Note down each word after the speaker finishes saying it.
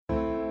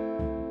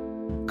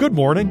Good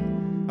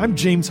morning. I'm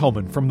James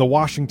Hellman from The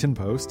Washington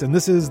Post, and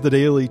this is the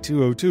Daily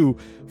 202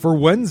 for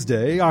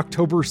Wednesday,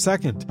 October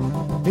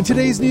 2nd. In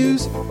today's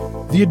news,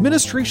 the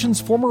administration's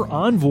former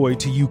envoy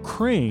to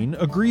Ukraine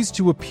agrees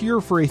to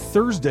appear for a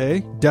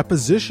Thursday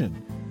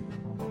deposition.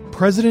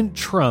 President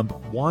Trump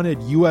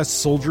wanted U.S.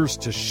 soldiers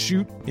to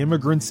shoot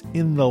immigrants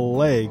in the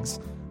legs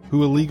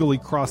who illegally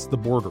crossed the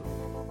border.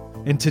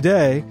 And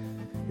today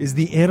is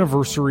the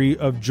anniversary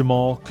of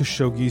Jamal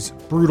Khashoggi's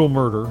brutal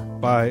murder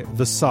by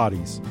the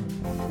Saudis.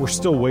 We're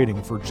still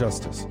waiting for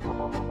justice.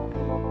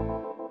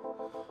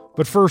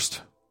 But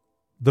first,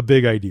 the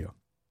big idea.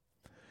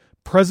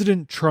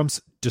 President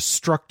Trump's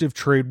destructive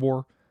trade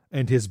war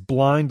and his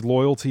blind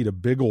loyalty to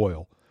big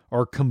oil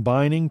are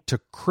combining to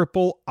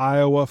cripple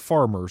Iowa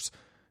farmers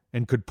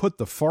and could put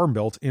the Farm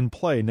Belt in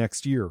play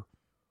next year.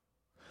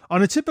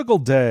 On a typical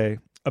day,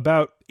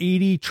 about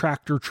 80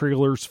 tractor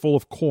trailers full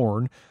of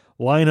corn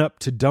line up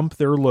to dump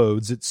their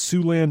loads at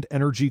Siouxland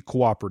Energy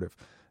Cooperative,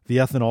 the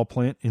ethanol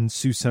plant in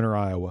Sioux Center,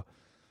 Iowa.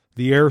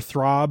 The air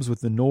throbs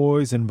with the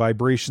noise and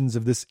vibrations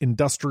of this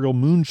industrial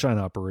moonshine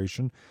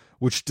operation,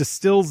 which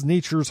distills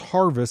nature's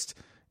harvest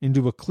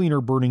into a cleaner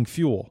burning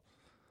fuel.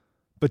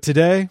 But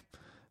today,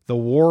 the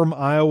warm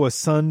Iowa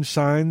sun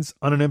shines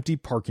on an empty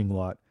parking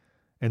lot,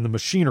 and the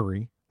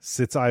machinery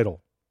sits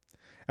idle.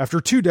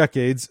 After 2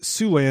 decades,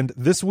 Siouxland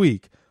this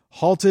week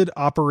halted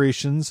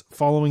operations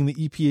following the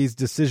EPA's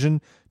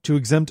decision to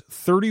exempt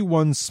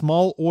 31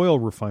 small oil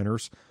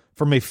refiners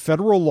from a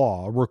federal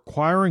law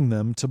requiring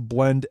them to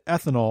blend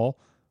ethanol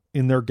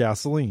in their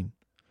gasoline.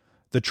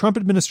 The Trump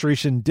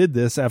administration did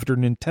this after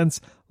an intense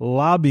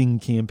lobbying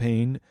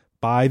campaign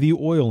by the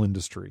oil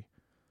industry.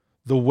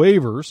 The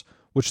waivers,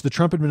 which the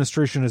Trump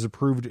administration has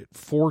approved at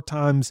 4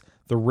 times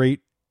the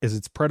rate as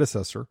its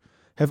predecessor,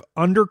 have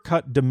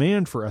undercut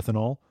demand for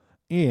ethanol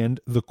and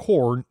the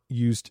corn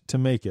used to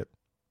make it.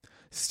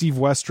 Steve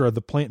Westra,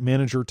 the plant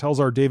manager, tells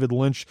our David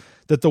Lynch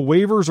that the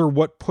waivers are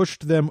what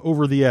pushed them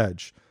over the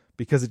edge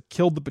because it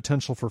killed the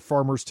potential for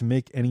farmers to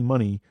make any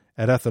money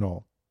at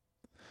ethanol.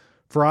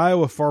 For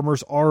Iowa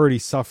farmers already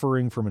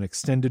suffering from an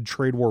extended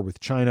trade war with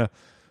China,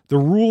 the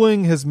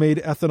ruling has made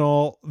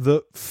ethanol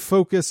the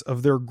focus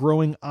of their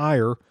growing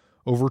ire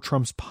over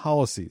Trump's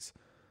policies.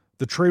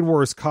 The trade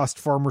war has cost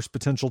farmers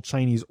potential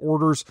Chinese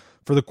orders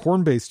for the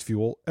corn-based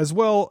fuel, as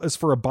well as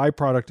for a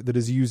byproduct that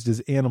is used as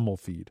animal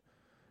feed.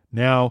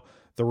 Now,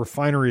 the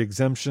refinery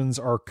exemptions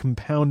are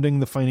compounding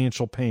the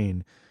financial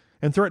pain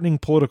and threatening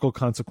political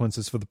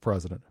consequences for the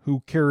president,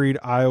 who carried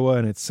Iowa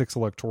and its 6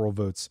 electoral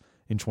votes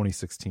in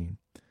 2016.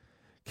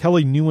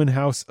 Kelly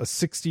Neuenhaus, a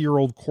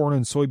 60-year-old corn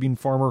and soybean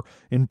farmer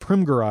in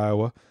Primger,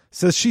 Iowa,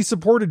 says she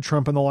supported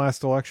Trump in the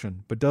last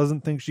election, but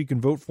doesn't think she can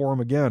vote for him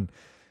again,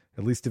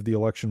 at least if the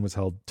election was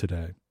held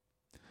today.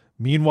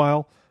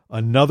 Meanwhile,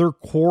 another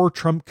core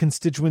Trump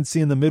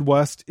constituency in the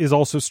Midwest is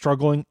also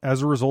struggling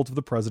as a result of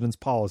the president's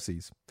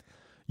policies.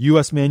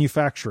 U.S.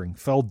 manufacturing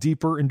fell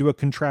deeper into a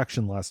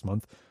contraction last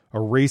month,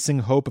 erasing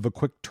hope of a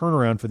quick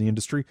turnaround for the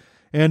industry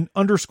and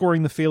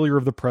underscoring the failure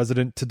of the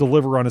president to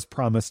deliver on his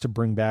promise to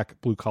bring back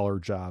blue-collar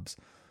jobs.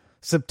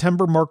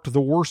 September marked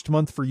the worst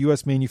month for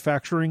U.S.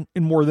 manufacturing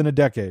in more than a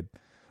decade,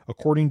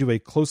 according to a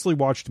closely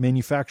watched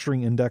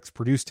manufacturing index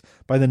produced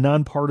by the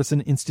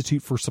nonpartisan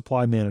Institute for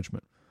Supply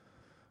Management.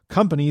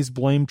 Companies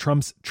blame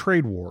Trump's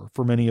trade war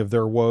for many of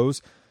their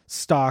woes.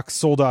 Stocks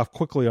sold off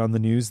quickly on the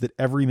news that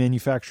every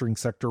manufacturing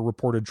sector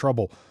reported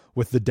trouble,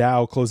 with the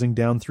Dow closing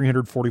down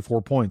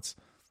 344 points.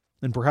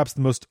 And perhaps the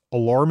most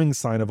alarming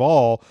sign of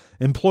all,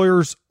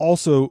 employers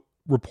also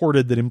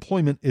reported that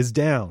employment is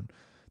down.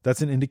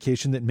 That's an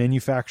indication that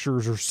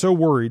manufacturers are so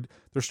worried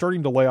they're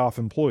starting to lay off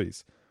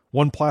employees.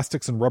 One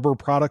plastics and rubber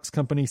products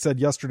company said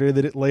yesterday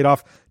that it laid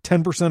off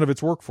 10% of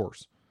its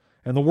workforce.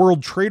 And the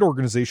World Trade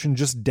Organization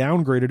just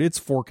downgraded its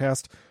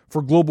forecast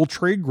for global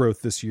trade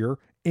growth this year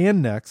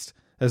and next,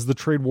 as the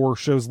trade war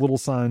shows little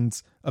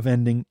signs of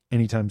ending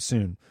anytime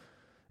soon.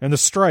 And the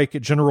strike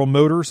at General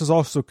Motors has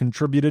also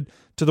contributed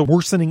to the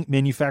worsening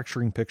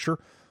manufacturing picture.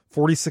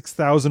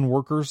 46,000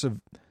 workers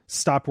have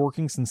stopped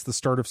working since the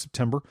start of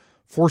September,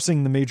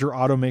 forcing the major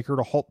automaker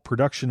to halt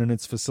production in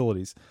its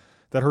facilities.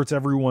 That hurts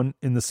everyone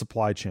in the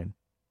supply chain.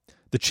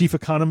 The chief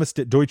economist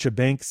at Deutsche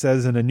Bank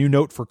says in a new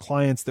note for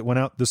clients that went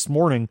out this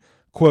morning,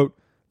 quote,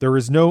 "There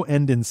is no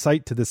end in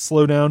sight to this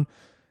slowdown,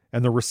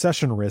 and the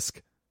recession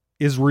risk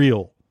is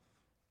real."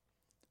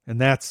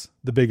 And that's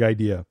the big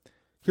idea.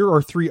 Here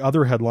are 3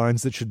 other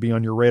headlines that should be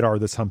on your radar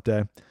this hump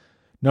day.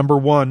 Number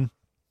 1,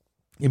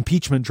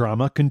 impeachment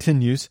drama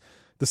continues.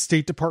 The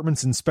State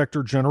Department's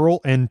Inspector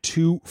General and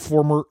 2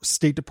 former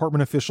State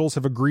Department officials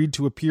have agreed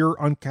to appear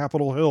on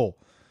Capitol Hill.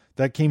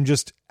 That came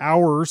just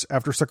hours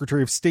after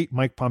Secretary of State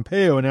Mike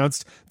Pompeo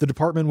announced the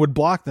department would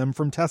block them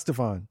from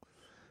testifying.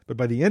 But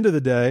by the end of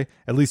the day,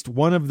 at least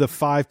one of the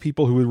 5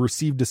 people who had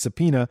received a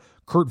subpoena,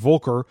 Kurt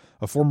Volker,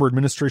 a former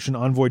administration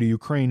envoy to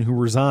Ukraine who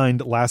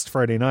resigned last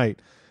Friday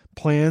night,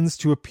 plans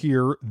to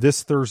appear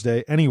this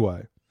Thursday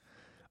anyway.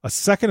 A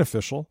second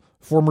official,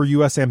 former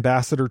U.S.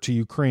 ambassador to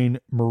Ukraine,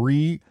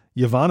 Marie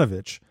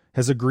Yovanovitch,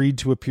 has agreed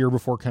to appear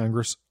before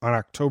Congress on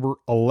October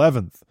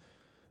 11th.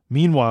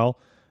 Meanwhile,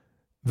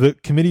 the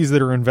committees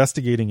that are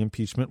investigating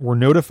impeachment were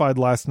notified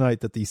last night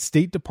that the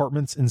State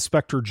Department's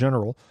Inspector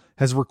General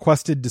has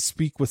requested to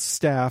speak with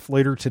staff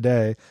later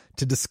today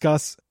to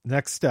discuss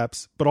next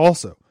steps, but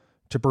also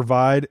to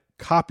provide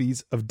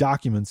copies of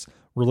documents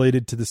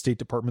related to the State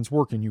Department's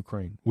work in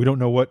Ukraine. We don't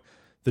know what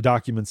the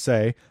documents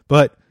say,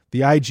 but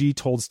the IG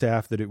told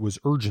staff that it was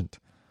urgent.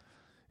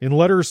 In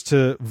letters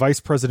to Vice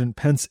President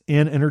Pence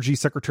and Energy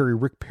Secretary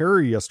Rick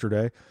Perry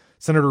yesterday,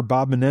 Senator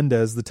Bob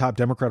Menendez, the top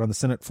Democrat on the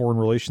Senate Foreign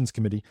Relations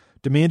Committee,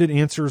 demanded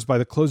answers by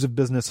the close of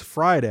business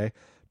Friday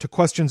to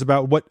questions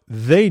about what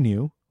they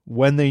knew,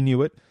 when they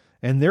knew it,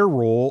 and their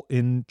role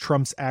in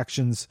Trump's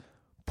actions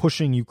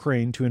pushing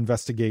Ukraine to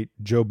investigate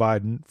Joe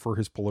Biden for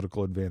his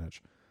political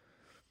advantage.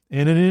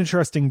 In an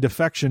interesting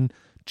defection,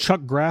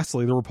 Chuck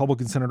Grassley, the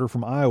Republican senator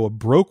from Iowa,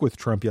 broke with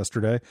Trump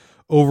yesterday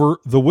over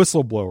the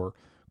whistleblower.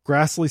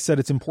 Grassley said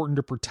it's important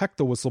to protect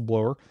the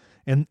whistleblower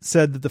and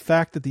said that the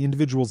fact that the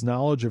individual's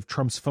knowledge of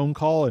Trump's phone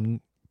call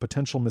and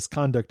potential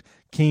misconduct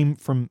came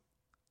from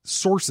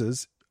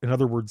sources, in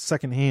other words,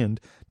 secondhand,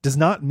 does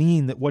not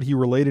mean that what he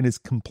relayed in his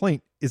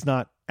complaint is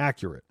not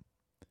accurate.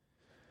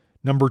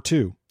 Number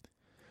 2,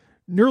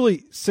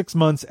 nearly 6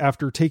 months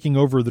after taking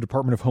over the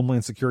Department of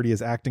Homeland Security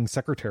as acting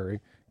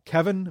secretary,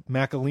 Kevin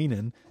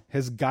McAleenan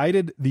has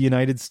guided the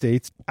United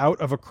States out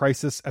of a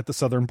crisis at the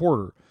southern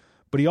border.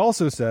 But he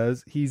also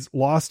says he's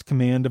lost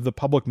command of the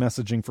public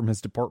messaging from his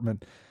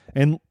department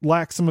and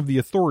lacks some of the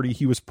authority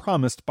he was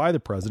promised by the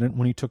president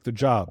when he took the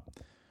job.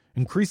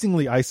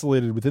 Increasingly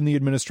isolated within the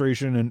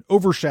administration and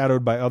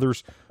overshadowed by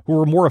others who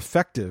were more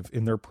effective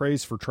in their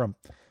praise for Trump,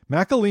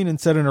 McAleenan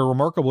said in a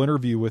remarkable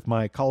interview with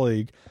my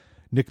colleague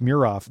Nick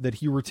Muroff that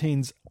he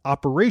retains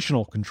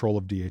operational control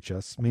of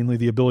DHS, mainly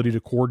the ability to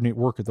coordinate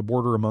work at the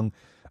border among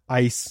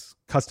ICE,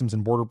 Customs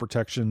and Border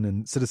Protection,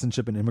 and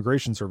Citizenship and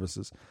Immigration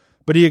Services.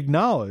 But he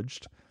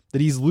acknowledged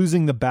that he's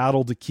losing the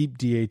battle to keep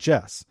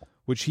DHS,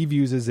 which he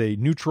views as a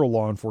neutral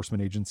law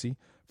enforcement agency,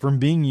 from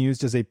being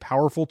used as a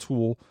powerful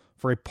tool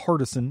for a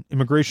partisan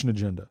immigration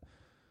agenda.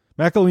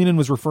 McAleenan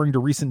was referring to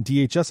recent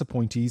DHS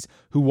appointees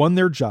who won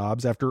their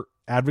jobs after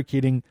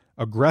advocating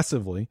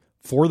aggressively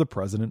for the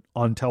president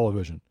on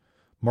television.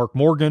 Mark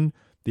Morgan,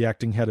 the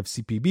acting head of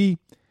CPB,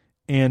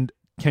 and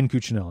Ken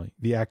Cuccinelli,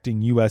 the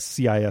acting U.S.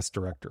 CIS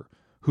director,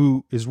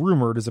 who is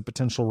rumored as a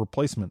potential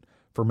replacement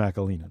for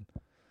McAleenan.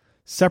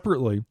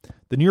 Separately,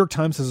 the New York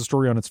Times has a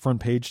story on its front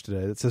page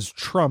today that says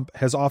Trump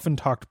has often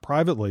talked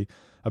privately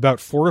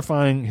about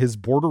fortifying his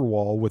border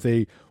wall with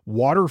a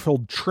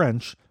water-filled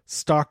trench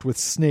stocked with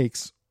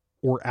snakes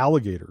or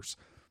alligators.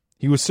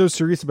 He was so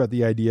serious about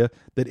the idea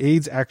that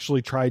aides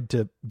actually tried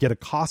to get a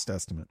cost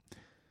estimate.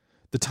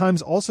 The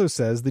Times also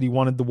says that he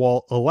wanted the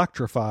wall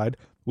electrified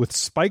with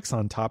spikes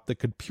on top that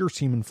could pierce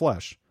human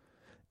flesh.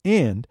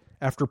 And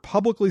after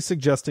publicly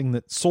suggesting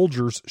that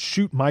soldiers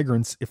shoot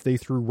migrants if they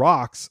threw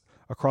rocks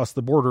across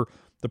the border,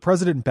 the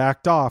president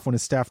backed off when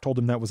his staff told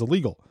him that was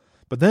illegal.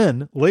 But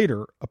then,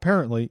 later,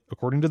 apparently,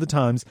 according to the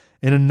Times,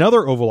 in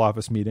another Oval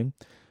Office meeting,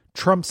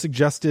 Trump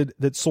suggested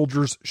that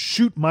soldiers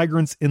shoot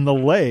migrants in the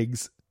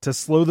legs to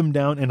slow them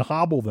down and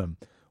hobble them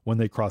when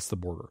they cross the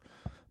border.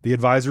 The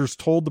advisors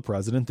told the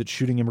president that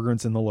shooting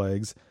immigrants in the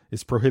legs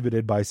is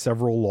prohibited by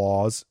several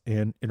laws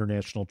and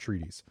international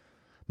treaties.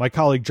 My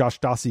colleague Josh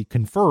Dossie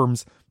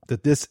confirms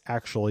that this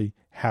actually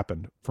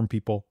happened from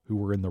people who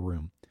were in the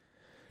room.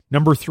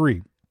 Number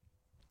 3,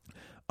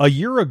 a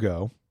year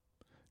ago,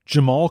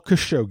 Jamal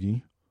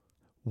Khashoggi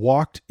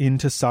walked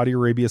into Saudi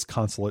Arabia's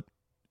consulate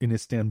in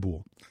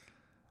Istanbul.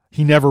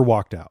 He never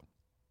walked out.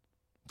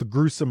 The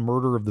gruesome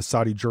murder of the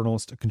Saudi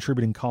journalist, a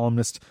contributing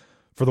columnist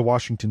for the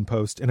Washington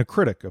Post, and a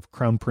critic of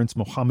Crown Prince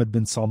Mohammed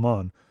bin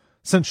Salman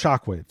sent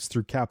shockwaves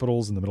through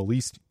capitals in the Middle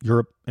East,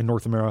 Europe, and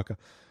North America,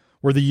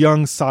 where the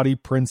young Saudi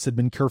prince had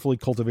been carefully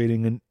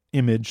cultivating an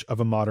image of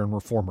a modern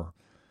reformer.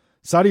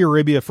 Saudi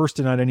Arabia first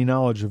denied any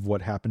knowledge of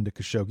what happened to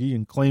Khashoggi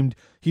and claimed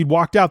he'd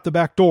walked out the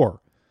back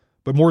door.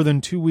 But more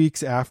than 2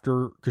 weeks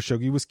after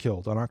Khashoggi was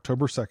killed, on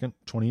October 2nd,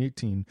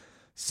 2018,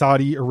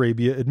 Saudi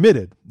Arabia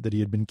admitted that he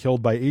had been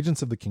killed by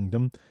agents of the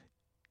kingdom,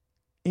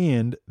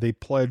 and they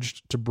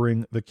pledged to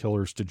bring the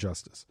killers to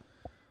justice.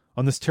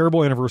 On this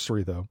terrible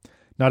anniversary, though,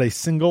 not a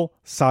single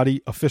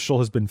Saudi official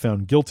has been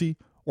found guilty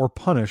or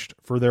punished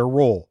for their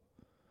role.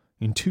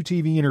 In 2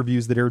 TV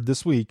interviews that aired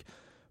this week,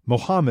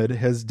 Mohammed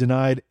has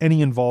denied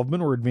any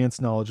involvement or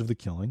advanced knowledge of the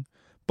killing,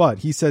 but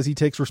he says he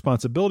takes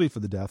responsibility for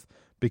the death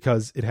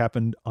because it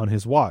happened on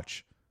his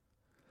watch.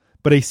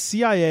 But a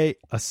CIA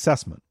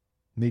assessment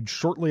made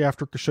shortly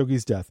after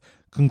Khashoggi's death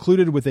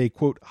concluded with a,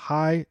 quote,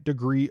 high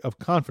degree of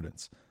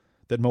confidence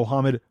that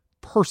Mohammed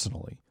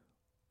personally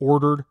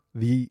ordered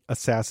the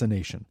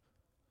assassination.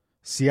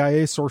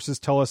 CIA sources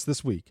tell us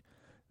this week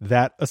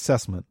that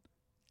assessment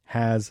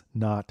has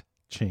not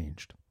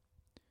changed.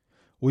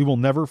 We will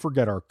never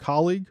forget our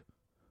colleague,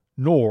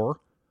 nor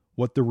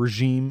what the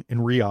regime in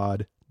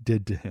Riyadh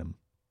did to him.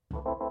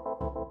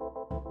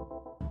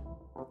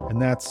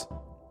 And that's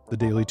the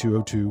Daily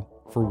 202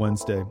 for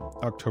Wednesday,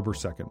 October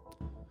 2nd.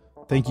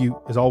 Thank you,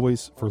 as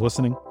always, for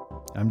listening.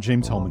 I'm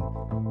James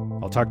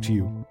Hellman. I'll talk to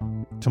you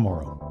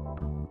tomorrow.